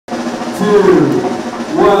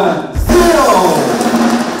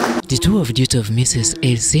The tour of duty of Mrs.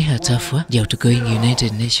 Elsie Attafuah, the outgoing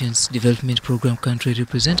United Nations Development Programme country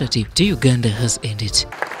representative to Uganda, has ended.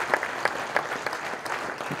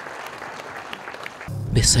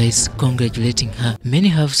 Besides congratulating her, many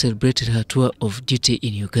have celebrated her tour of duty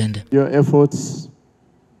in Uganda. Your efforts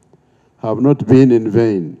have not been in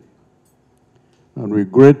vain, and we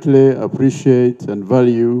greatly appreciate and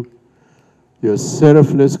value your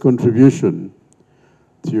selfless contribution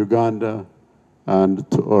to Uganda and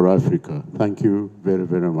to all Africa. Thank you very,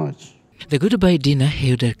 very much. The goodbye dinner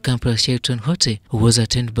held at Kampala Sheraton Hotel was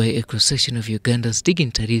attended by a cross-section of Uganda's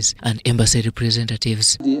dignitaries and embassy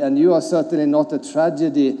representatives. And you are certainly not a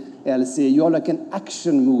tragedy, Elsie. You are like an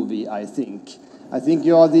action movie, I think. I think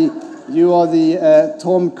you are the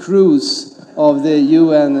Tom Cruise of the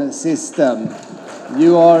UN system.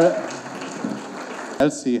 You are...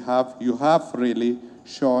 Elsie, you have really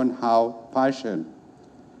shown how passion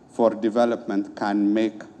for development can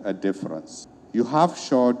make a difference. You have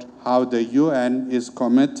showed how the UN is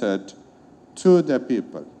committed to the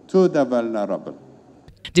people, to the vulnerable.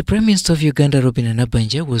 The Prime Minister of Uganda, Robin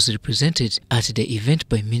Anabanja, was represented at the event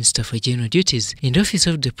by Minister for General Duties in the Office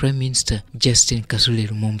of the Prime Minister, Justin Kasule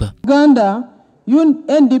Lumumba. Uganda,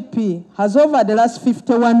 UNDP, has over the last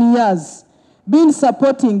 51 years been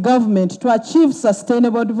supporting government to achieve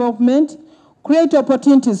sustainable development, create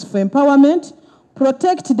opportunities for empowerment,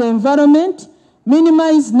 protect the environment,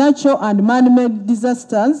 minimize natural and man-made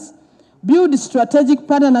disasters, build strategic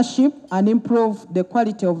partnership, and improve the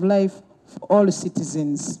quality of life for all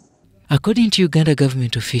citizens. According to Uganda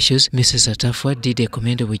government officials, Mrs. Attafuah did a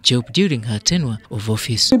commendable job during her tenure of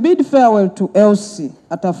office. We bid farewell to Elsie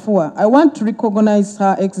Attafuah. I want to recognize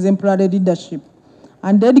her exemplary leadership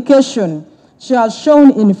and dedication she has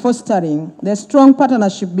shown in fostering the strong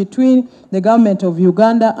partnership between the government of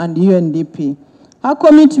Uganda and UNDP. Her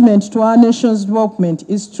commitment to our nation's development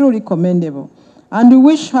is truly commendable, and we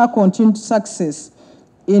wish her continued success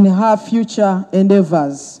in her future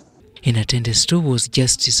endeavors. In attendance too was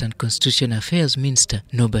Justice and Constitutional Affairs Minister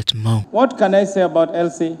Norbert Mao. What can I say about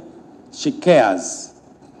Elsie? She cares.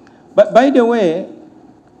 But by the way,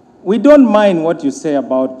 we don't mind what you say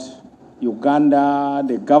about Uganda,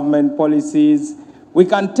 the government policies. We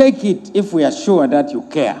can take it if we are sure that you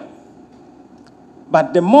care.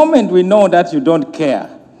 But the moment we know that you don't care,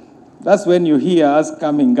 that's when you hear us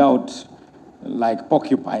coming out like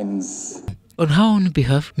porcupines. On her own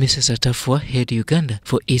behalf, Mrs. Attafuah hailed Uganda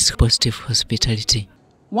for its positive hospitality.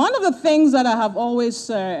 One of the things that I have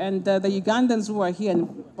always, and the Ugandans who are here,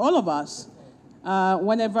 and all of us,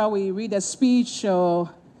 whenever we read a speech or,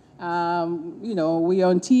 we are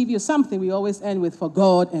on TV or something, we always end with, "For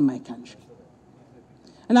God and my country."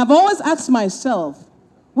 And I've always asked myself,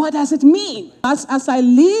 what does it mean? As I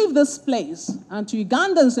leave this place, and to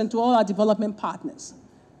Ugandans and to all our development partners,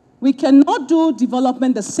 we cannot do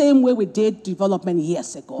development the same way we did development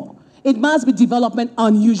years ago. It must be development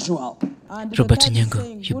unusual. Robert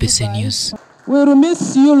Nyango, UBC News. We will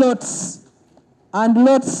miss you lots, and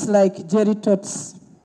lots like Jerry Tots.